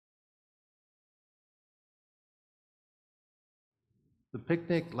The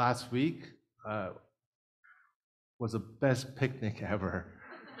picnic last week was the best picnic ever.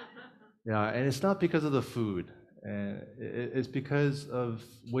 Yeah, and it's not because of the food, and it's because of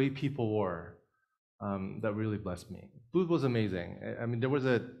way people were that really blessed me. Food was amazing. I mean,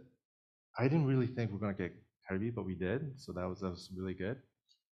 I didn't really think we're gonna get Kalbi, but we did, so that was really good.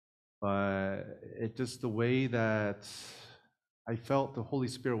 But it just the way that I felt the Holy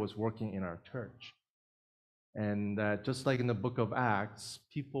Spirit was working in our church. And that just like in the book of Acts,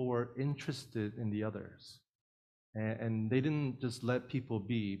 people were interested in the others. And they didn't just let people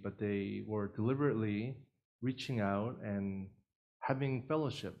be, but they were deliberately reaching out and having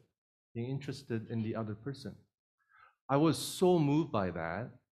fellowship, being interested in the other person. I was so moved by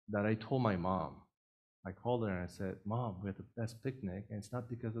that I told my mom. I called her and I said, Mom, we had the best picnic, and it's not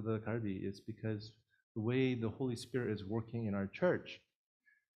because of the karbi, it's because the way the Holy Spirit is working in our church.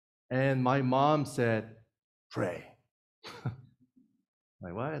 And my mom said, pray.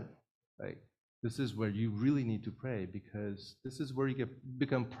 Like, what? Like, this is where you really need to pray because this is where you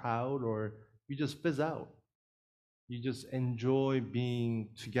become proud or you just fizz out. You just enjoy being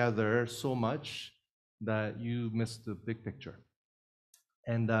together so much that you miss the big picture.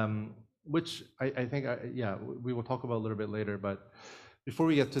 And which I think, yeah, we will talk about a little bit later. But before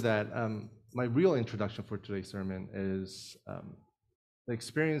we get to that, my real introduction for today's sermon is the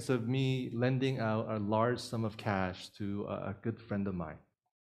experience of me lending out a large sum of cash to a good friend of mine.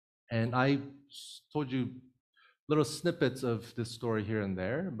 And I told you little snippets of this story here and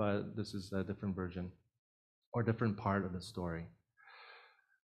there, but this is a different version or different part of the story.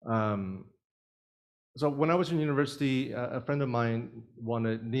 So when I was in university, a friend of mine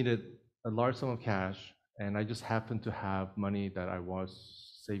needed a large sum of cash, and I just happened to have money that I was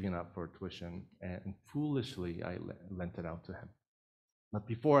saving up for tuition, and foolishly I lent it out to him. But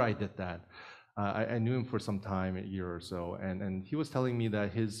before I did that, I knew him for some time, a year or so, and he was telling me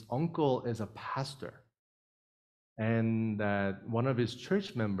that his uncle is a pastor, and that one of his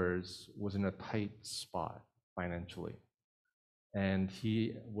church members was in a tight spot financially. And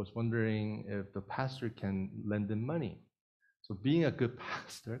he was wondering if the pastor can lend him money. So being a good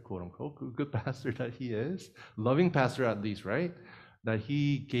pastor, quote unquote, good pastor that he is, loving pastor at least, right? That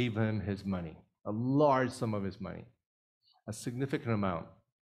he gave him his money, a large sum of his money, a significant amount.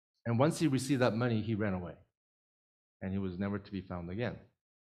 And once he received that money, he ran away. And he was never to be found again.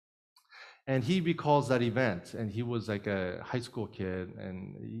 And he recalls that event, and he was like a high school kid,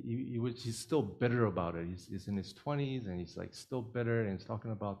 and he's still bitter about it. He's in his 20s, and he's like still bitter, and he's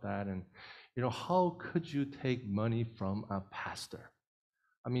talking about that. And how could you take money from a pastor?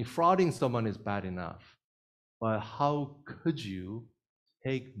 I mean, frauding someone is bad enough, but how could you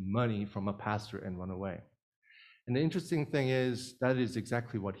take money from a pastor and run away? And the interesting thing is that is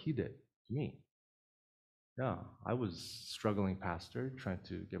exactly what he did to me. Yeah, I was struggling pastor, trying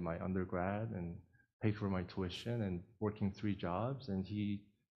to get my undergrad and pay for my tuition and working 3 jobs. And he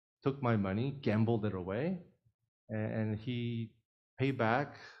took my money, gambled it away, and he paid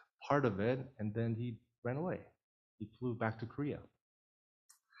back part of it, and then he ran away. He flew back to Korea.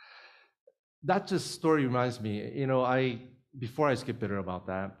 That just story reminds me, before I get bitter about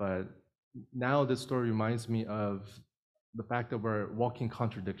that, but now this story reminds me of the fact that we're walking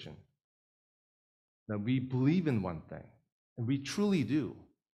contradiction. That we believe in one thing, and we truly do.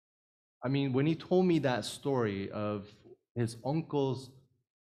 I mean, when he told me that story of his uncle's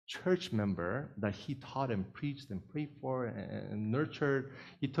church member that he taught and preached and prayed for and nurtured,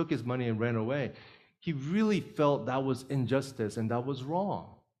 he took his money and ran away. He really felt that was injustice and that was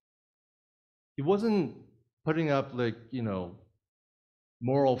wrong. He wasn't putting up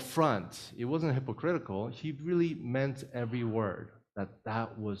moral front. It wasn't hypocritical. He really meant every word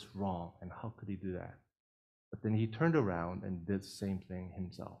that was wrong. And how could he do that? But then he turned around and did the same thing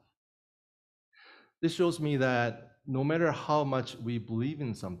himself. This shows me that no matter how much we believe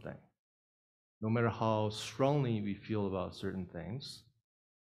in something, no matter how strongly we feel about certain things,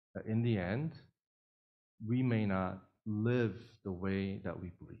 that in the end, we may not live the way that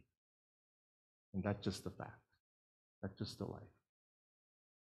we believe. And that's just the fact. That's just the life.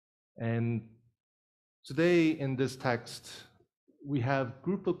 And today in this text, we have a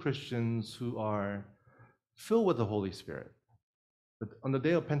group of Christians who are filled with the Holy Spirit. But on the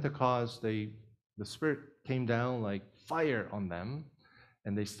day of Pentecost, the Spirit came down like fire on them,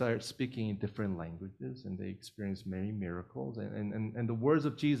 and they started speaking in different languages, and they experienced many miracles. And the words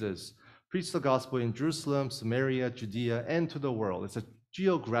of Jesus, preach the gospel in Jerusalem, Samaria, Judea, and to the world. It's a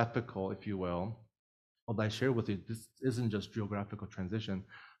geographical, if you will. Although I share with you, this isn't just geographical transition,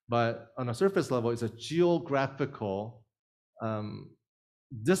 but on a surface level, it's a geographical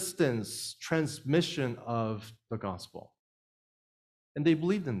distance transmission of the gospel. And they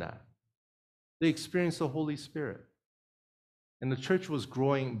believed in that. They experienced the Holy Spirit. And the church was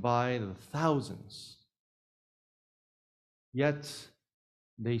growing by the thousands. Yet,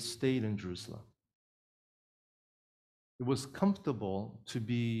 they stayed in Jerusalem. It was comfortable to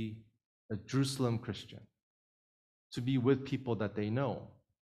be a Jerusalem Christian, to be with people that they know,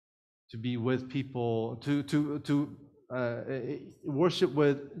 to be with people, to worship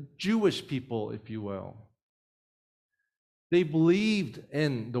with Jewish people, if you will. They believed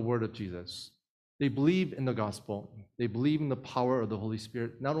in the word of Jesus. They believed in the gospel. They believed in the power of the Holy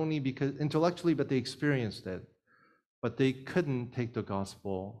Spirit, not only because intellectually, but they experienced it. But they couldn't take the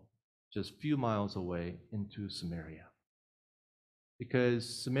gospel just a few miles away into Samaria, because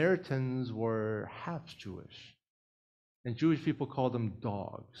Samaritans were half Jewish, and Jewish people call them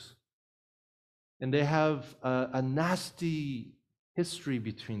dogs. And they have a nasty history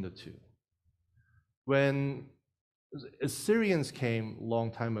between the two. When Assyrians came a long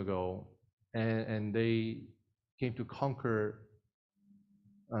time ago, and they came to conquer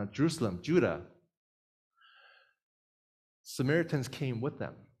Jerusalem, Judah, Samaritans came with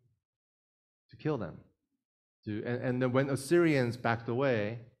them to kill them. And then when Assyrians backed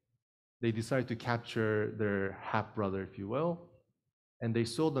away, they decided to capture their half-brother, if you will, and they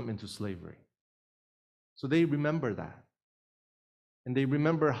sold them into slavery. So they remember that. And they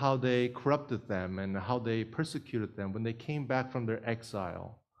remember how they corrupted them and how they persecuted them when they came back from their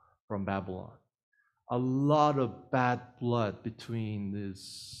exile from Babylon. A lot of bad blood between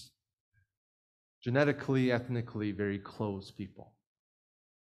these genetically, ethnically very close people.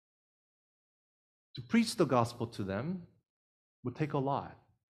 To preach the gospel to them would take a lot.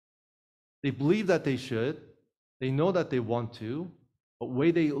 They believe that they should, they know that they want to, but the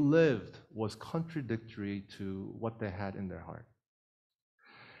way they lived was contradictory to what they had in their heart.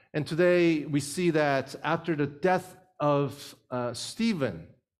 And today we see that after the death of Stephen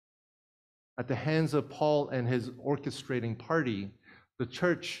at the hands of Paul and his orchestrating party, the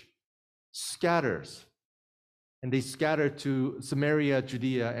church scatters. And they scatter to Samaria,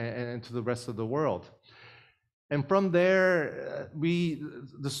 Judea, and to the rest of the world. And from there,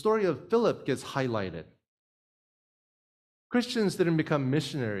 the story of Philip gets highlighted. Christians didn't become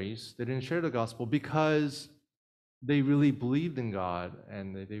missionaries, they didn't share the gospel because they really believed in God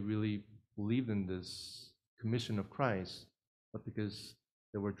and they really believed in this commission of Christ, but because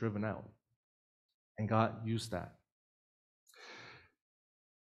they were driven out. And God used that.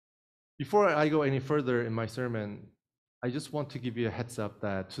 Before I go any further in my sermon, I just want to give you a heads up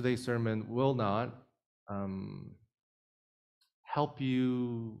that today's sermon will not help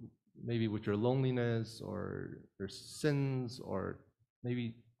you maybe with your loneliness or your sins, or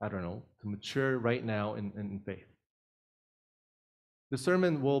maybe, I don't know, to mature right now in faith. The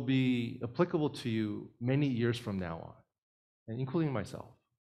sermon will be applicable to you many years from now on, and including myself.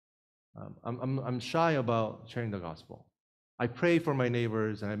 I'm shy about sharing the gospel. I pray for my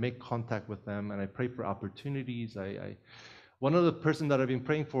neighbors and I make contact with them and I pray for opportunities. One of the person that I've been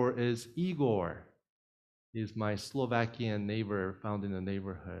praying for is Igor. He's my Slovakian neighbor found in the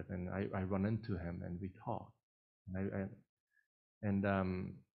neighborhood, and I run into him and we talk. And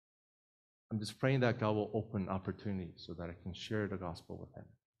I'm just praying that God will open opportunities so that I can share the gospel with him.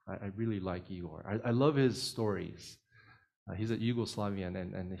 I really like Igor. I love his stories. He's a Yugoslavian,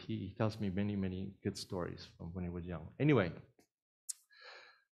 and he tells me many, many good stories from when he was young. Anyway,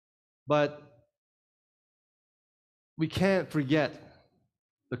 but we can't forget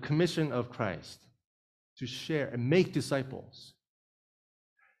the commission of Christ to share and make disciples.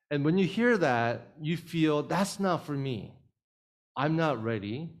 And when you hear that, you feel, that's not for me. I'm not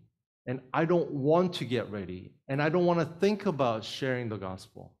ready, and I don't want to get ready, and I don't want to think about sharing the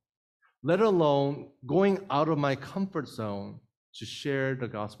gospel, let alone going out of my comfort zone to share the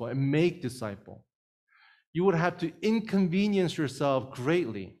gospel and make disciples. You would have to inconvenience yourself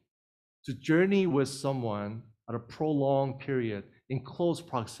greatly to journey with someone at a prolonged period in close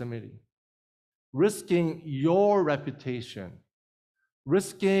proximity, risking your reputation,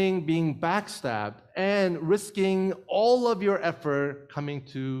 risking being backstabbed, and risking all of your effort coming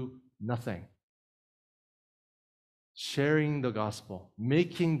to nothing. Sharing the gospel,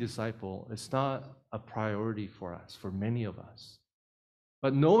 making disciples is not a priority for us, for many of us.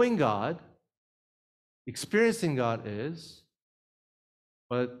 But knowing God, experiencing God is,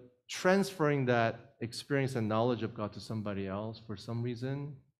 but transferring that experience and knowledge of God to somebody else for some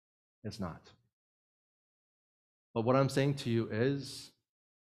reason is not. But what I'm saying to you is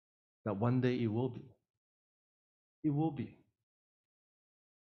that one day it will be. It will be.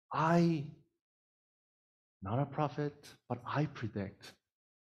 Not a prophet, but I predict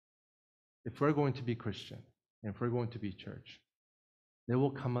if we're going to be Christian, and if we're going to be church, there will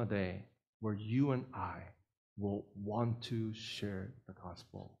come a day where you and I will want to share the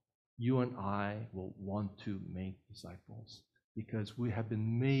gospel. You and I will want to make disciples because we have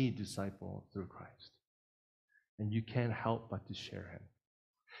been made disciples through Christ. And you can't help but to share him.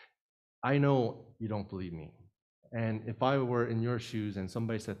 I know you don't believe me. And if I were in your shoes and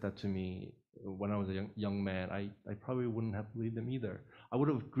somebody said that to me when I was a young man, I probably wouldn't have believed them either. I would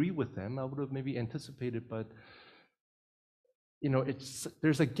have agreed with them. I would have maybe anticipated, but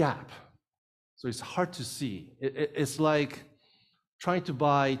there's a gap. So it's hard to see. It's like trying to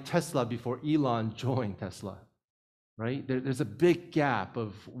buy Tesla before Elon joined Tesla, right? There's a big gap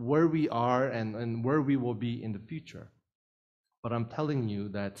of where we are and where we will be in the future. But I'm telling you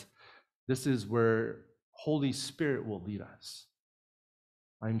that this is where Holy Spirit will lead us.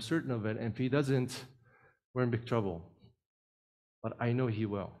 I'm certain of it. And if he doesn't, we're in big trouble. But I know he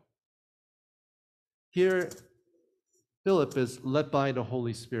will. Here, Philip is led by the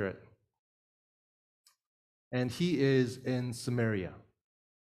Holy Spirit. And he is in Samaria.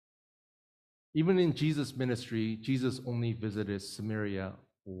 Even in Jesus' ministry, Jesus only visited Samaria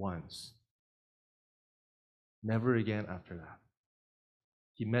once. Never again after that.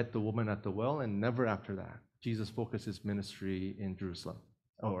 He met the woman at the well, and never after that. Jesus focused his ministry in Jerusalem,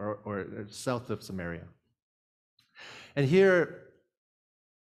 or south of Samaria. And here,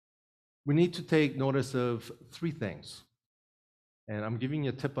 we need to take notice of three things. And I'm giving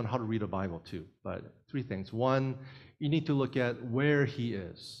you a tip on how to read a Bible too, but three things. One, you need to look at where he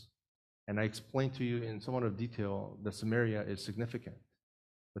is. And I explained to you in somewhat of detail that Samaria is significant.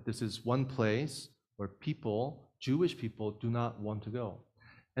 But this is one place where people, Jewish people, do not want to go.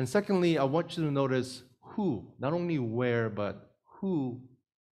 And secondly, I want you to notice who, not only where, but who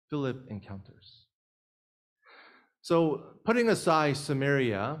Philip encounters. So putting aside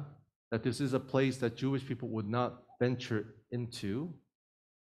Samaria, that this is a place that Jewish people would not venture into,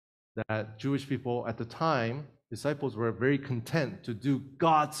 that Jewish people at the time, disciples were very content to do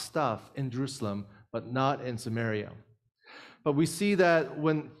God's stuff in Jerusalem, but not in Samaria. But we see that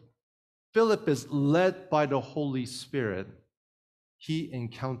when Philip is led by the Holy Spirit, he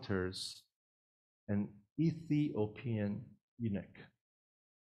encounters an Ethiopian eunuch.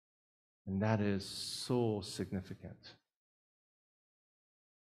 And that is so significant.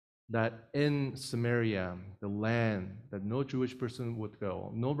 That in Samaria, the land that no Jewish person would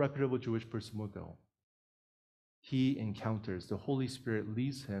go, no reputable Jewish person would go, he encounters, the Holy Spirit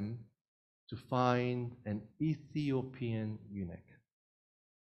leads him to find an Ethiopian eunuch.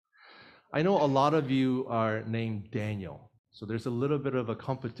 I know a lot of you are named Daniel, so there's a little bit of a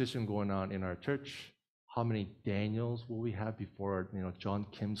competition going on in our church. How many Daniels will we have before John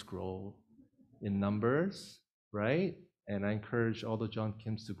Kim's grow in numbers, right? And I encourage all the John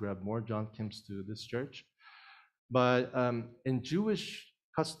Kims to grab more John Kims to this church. But in Jewish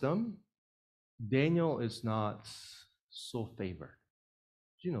custom, Daniel is not so favored.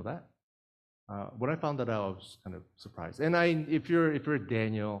 Do you know that? When I found that out, I was kind of surprised. And if you're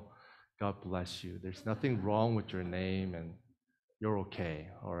Daniel, God bless you. There's nothing wrong with your name, and you're okay,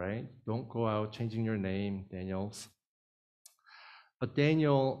 all right? Don't go out changing your name, Daniels. But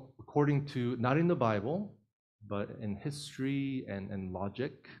Daniel, according to, not in the Bible, but in history and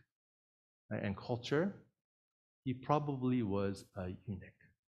logic and culture, he probably was a eunuch.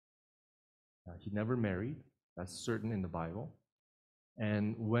 He never married, that's certain in the Bible.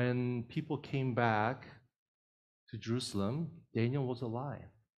 And when people came back to Jerusalem, Daniel was alive.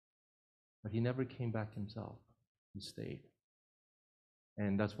 But he never came back himself. He stayed.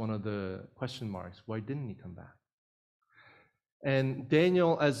 And that's one of the question marks. Why didn't he come back? And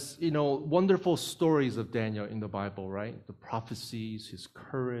Daniel, as wonderful stories of Daniel in the Bible, right? The prophecies, his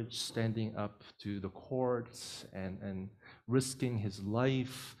courage, standing up to the courts and risking his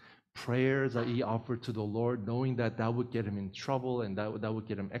life, prayers that he offered to the Lord, knowing that that would get him in trouble and that would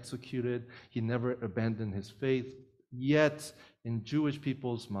get him executed. He never abandoned his faith. Yet, in Jewish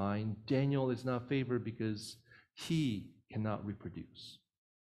people's mind, Daniel is not favored because he cannot reproduce.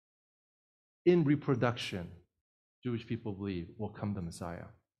 In reproduction, Jewish people believe will come the Messiah.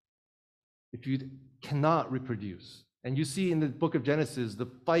 If you cannot reproduce, and you see in the book of Genesis the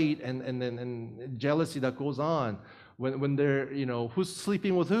fight and jealousy that goes on when they're, who's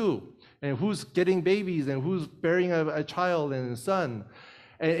sleeping with who, and who's getting babies, and who's bearing a child and a son.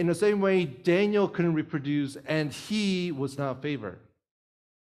 And in the same way, Daniel couldn't reproduce, and he was not favored.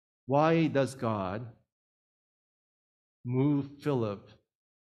 Why does God move Philip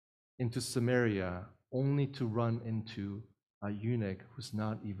into Samaria only to run into a eunuch who's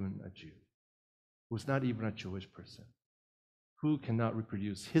not even a Jew, who's not even a Jewish person, who cannot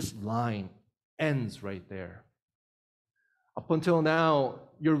reproduce? His line ends right there. Up until now,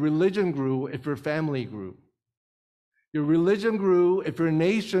 your religion grew if your family grew. Your religion grew if your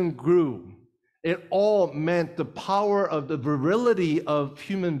nation grew. It all meant the power of the virility of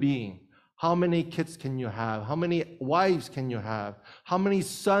human being. How many kids can you have? How many wives can you have? How many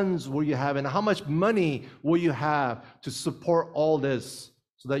sons will you have? And how much money will you have to support all this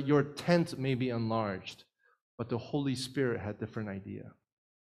so that your tent may be enlarged? But the Holy Spirit had a different idea.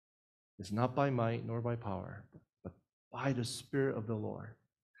 It's not by might nor by power, but by the Spirit of the Lord.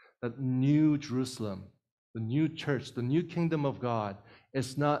 That new Jerusalem, the new church, the new kingdom of God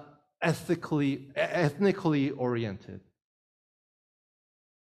is not ethnically oriented,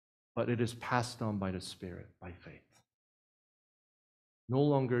 but it is passed on by the Spirit, by faith. No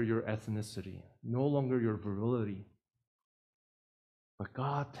longer your ethnicity, no longer your virility, but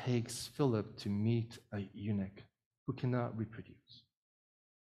God takes Philip to meet a eunuch who cannot reproduce,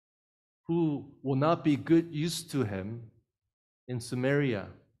 who will not be good use to him in Samaria.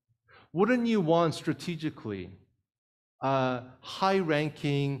 Wouldn't you want strategically a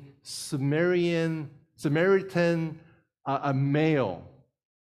high-ranking Samaritan, a male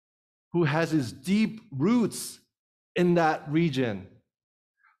who has his deep roots in that region,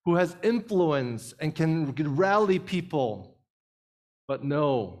 who has influence and can rally people? But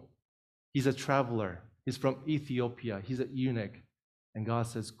no, he's a traveler. He's from Ethiopia. He's a eunuch. And God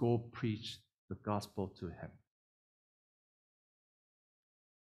says, go preach the gospel to him.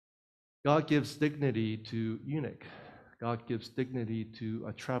 God gives dignity to eunuch. God gives dignity to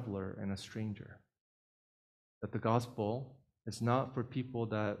a traveler and a stranger. That the gospel is not for people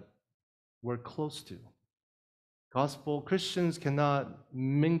that we're close to. Gospel Christians cannot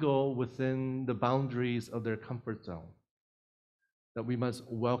mingle within the boundaries of their comfort zone. That we must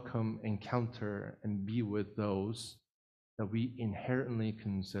welcome, encounter, and be with those that we inherently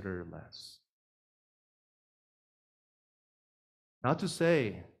consider less. Not to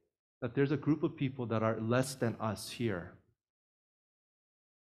say that there's a group of people that are less than us here.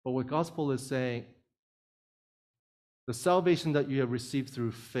 But what gospel is saying, the salvation that you have received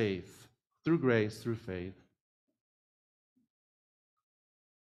through faith, through grace, through faith,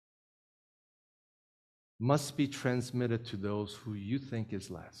 must be transmitted to those who you think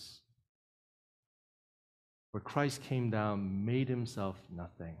is less. Where Christ came down, made himself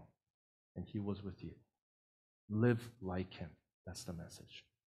nothing, and he was with you. Live like him. That's the message.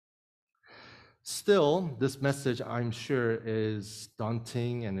 Still, this message, I'm sure, is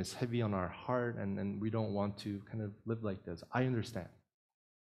daunting and is heavy on our heart, and we don't want to kind of live like this. I understand.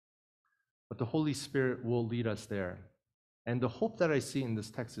 But the Holy Spirit will lead us there. And the hope that I see in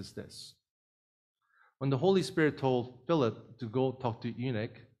this text is this. When the Holy Spirit told Philip to go talk to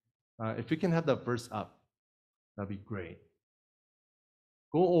eunuch, if you can have that verse up, that'd be great.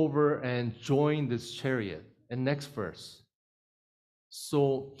 Go over and join this chariot. And next verse.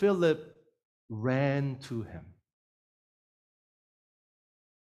 So Philip ran to him.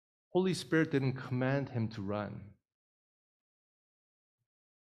 Holy Spirit didn't command him to run.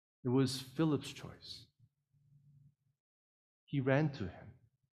 It was Philip's choice. He ran to him.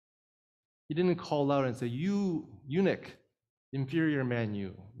 He didn't call out and say, you eunuch, inferior man,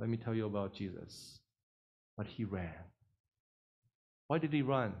 you, let me tell you about Jesus. But he ran. Why did he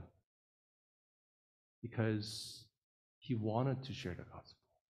run? Because he wanted to share the gospel.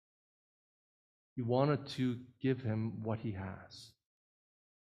 He wanted to give him what he has.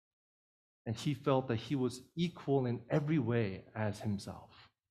 And he felt that he was equal in every way as himself.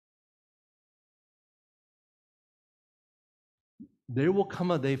 There will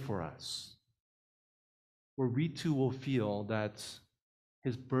come a day for us where we too will feel that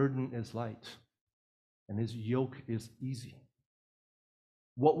his burden is light and his yoke is easy.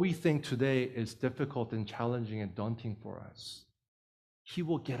 What we think today is difficult and challenging and daunting for us, he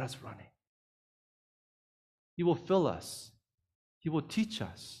will get us running. He will fill us. He will teach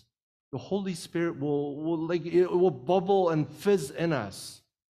us. The Holy Spirit will bubble and fizz in us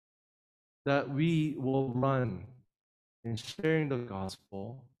that we will run in sharing the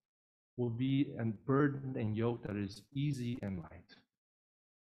gospel, will be a burden and yoke that is easy and light.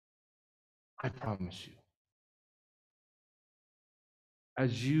 I promise you.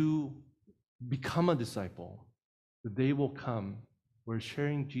 As you become a disciple, the day will come where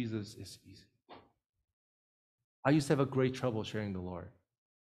sharing Jesus is easy. I used to have a great trouble sharing the Lord.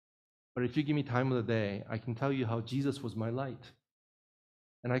 But if you give me time of the day, I can tell you how Jesus was my light.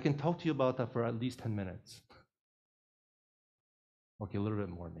 And I can talk to you about that for at least 10 minutes. Okay, a little bit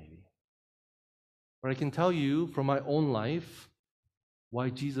more maybe. But I can tell you from my own life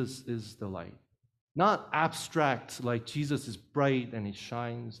why Jesus is the light. Not abstract, like Jesus is bright and he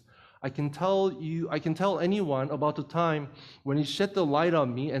shines. I can tell anyone about the time when he shed the light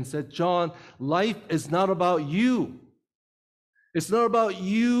on me and said, John, life is not about you. It's not about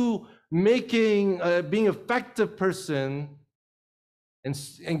you being an effective person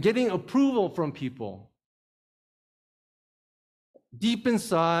and getting approval from people. Deep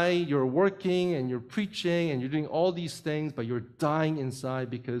inside, you're working and you're preaching and you're doing all these things, but you're dying inside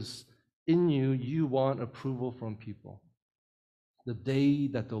because in you, you want approval from people. The day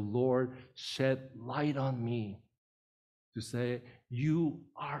that the Lord shed light on me to say, you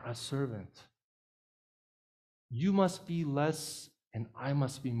are a servant. You must be less and I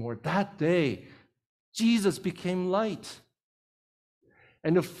must be more. That day, Jesus became light.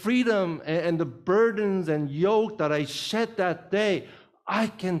 And the freedom and the burdens and yoke that I shed that day, I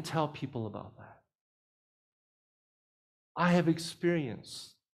can tell people about that. I have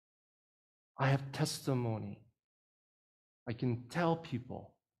experience. I have testimony. I can tell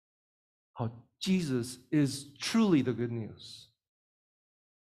people how Jesus is truly the good news.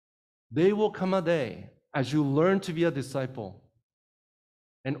 There will come a day as you learn to be a disciple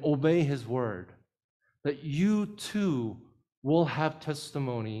and obey his word, that you too will have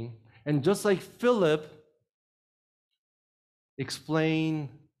testimony. And just like Philip explained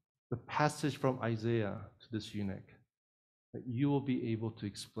the passage from Isaiah to this eunuch, that you will be able to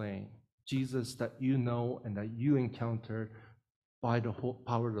explain Jesus that you know and that you encountered by the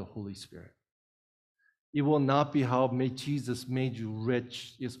power of the Holy Spirit. It will not be how Jesus made you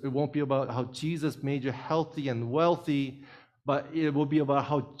rich. It won't be about how Jesus made you healthy and wealthy, but it will be about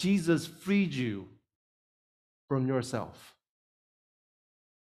how Jesus freed you from yourself.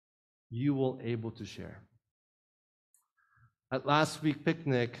 You will be able to share. At last week's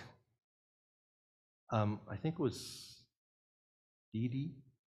picnic, I think it was Dee Dee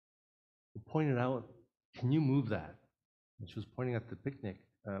who pointed out, can you move that? And she was pointing at the picnic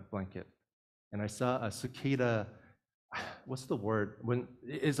blanket. And I saw a cicada, what's the word?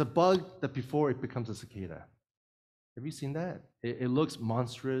 It's a bug that before it becomes a cicada. Have you seen that? It looks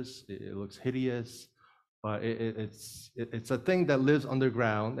monstrous, it looks hideous, but it's a thing that lives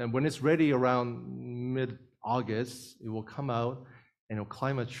underground. And when it's ready around mid-August, it will come out and it'll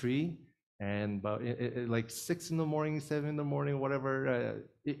climb a tree. And about like 6 in the morning, 7 in the morning, whatever,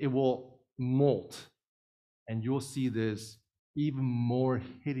 it will molt. And you'll see this even more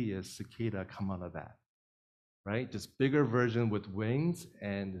hideous cicada come out of that, right? Just bigger version with wings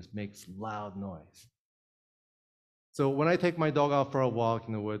and just makes loud noise. So when I take my dog out for a walk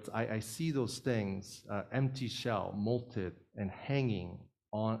in the woods, I see those things, empty shell, molted and hanging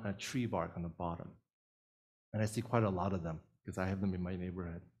on a tree bark on the bottom. And I see quite a lot of them because I have them in my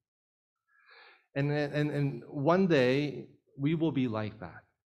neighborhood. And one day we will be like that.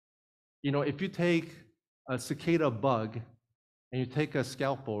 You know, if you take a cicada bug and you take a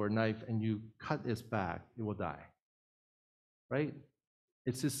scalpel or knife and you cut its back, it will die, right?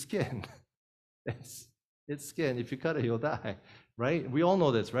 It's its skin. It's skin. If you cut it, you'll die, right? We all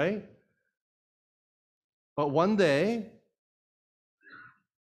know this, right? But one day,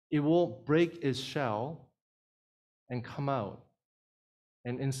 it will break its shell and come out.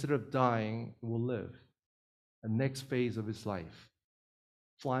 And instead of dying, it will live the next phase of its life,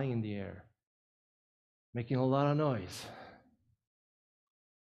 flying in the air, making a lot of noise.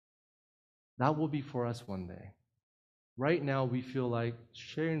 That will be for us one day. Right now, we feel like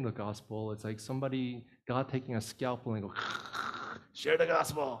sharing the gospel, it's like God taking a scalpel and go, share the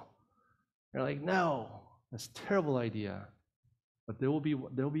gospel. You're like, no, that's a terrible idea. But there will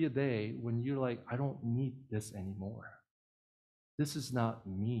be a day when you're like, I don't need this anymore. This is not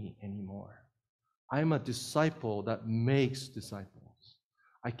me anymore. I'm a disciple that makes disciples.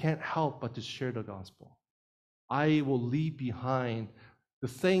 I can't help but to share the gospel. I will leave behind the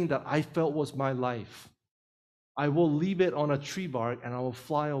thing that I felt was my life. I will leave it on a tree bark and I will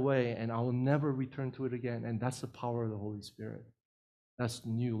fly away and I will never return to it again. And that's the power of the Holy Spirit. That's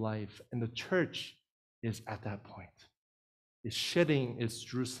new life. And the church is at that point. It's shedding its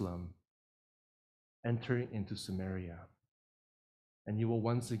Jerusalem, entering into Samaria. And you will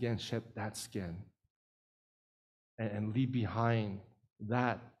once again shed that skin and leave behind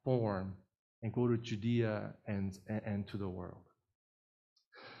that form and go to Judea and to the world.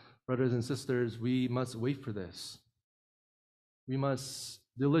 Brothers and sisters, we must wait for this. We must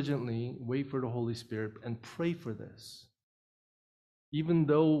diligently wait for the Holy Spirit and pray for this. Even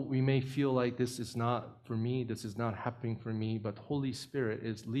though we may feel like this is not for me, this is not happening for me, but Holy Spirit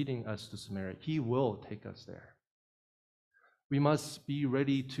is leading us to Samaria. He will take us there. We must be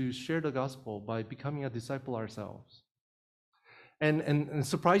ready to share the gospel by becoming a disciple ourselves. And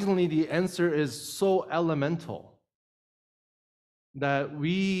surprisingly, the answer is so elemental that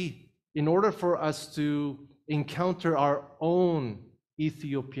we In order for us to encounter our own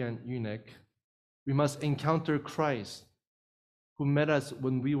Ethiopian eunuch, we must encounter Christ, who met us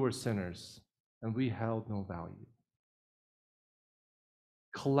when we were sinners and we held no value.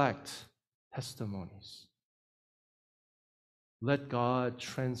 Collect testimonies. Let God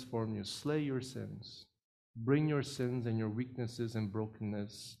transform you. Slay your sins. Bring your sins and your weaknesses and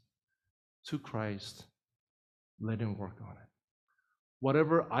brokenness to Christ. Let Him work on it.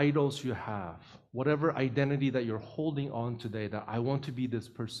 Whatever idols you have, whatever identity that you're holding on today, that I want to be this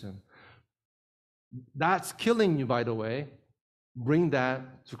person, that's killing you, by the way. Bring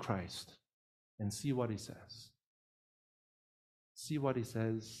that to Christ and see what He says. See what He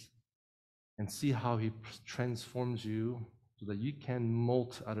says and see how He transforms you so that you can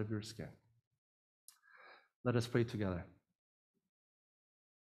molt out of your skin. Let us pray together.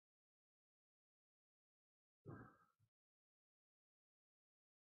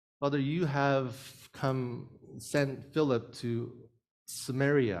 Father, you have sent Philip to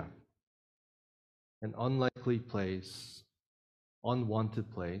Samaria, an unlikely place,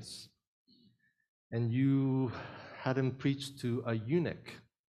 unwanted place, and you had him preach to a eunuch.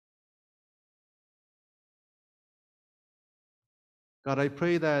 God, I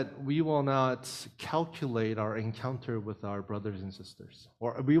pray that we will not calculate our encounter with our brothers and sisters,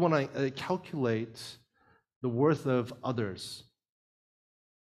 or we want to calculate the worth of others,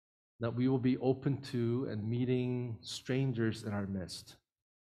 that we will be open to and meeting strangers in our midst.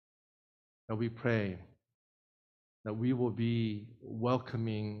 That we pray that we will be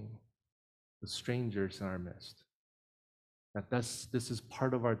welcoming the strangers in our midst. That this is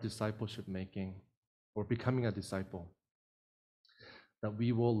part of our discipleship making, or becoming a disciple. That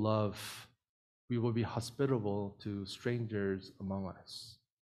we will love, we will be hospitable to strangers among us.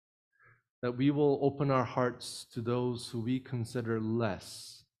 That we will open our hearts to those who we consider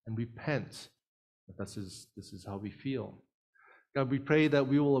less and repent that this is how we feel. God, we pray that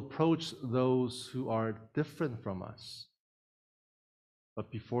we will approach those who are different from us. But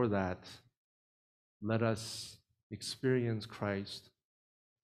before that, let us experience Christ,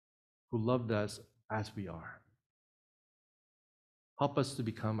 who loved us as we are. Help us to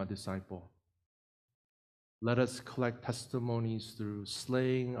become a disciple. Let us collect testimonies through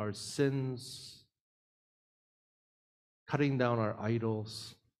slaying our sins, cutting down our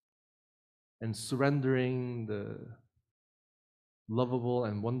idols, and surrendering the lovable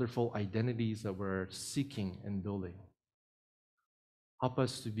and wonderful identities that we're seeking and building. Help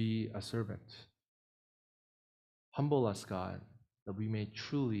us to be a servant. Humble us, God, that we may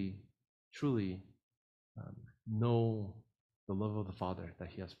truly know the love of the Father that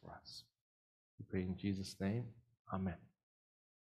He has for us. We pray in Jesus' name. Amen.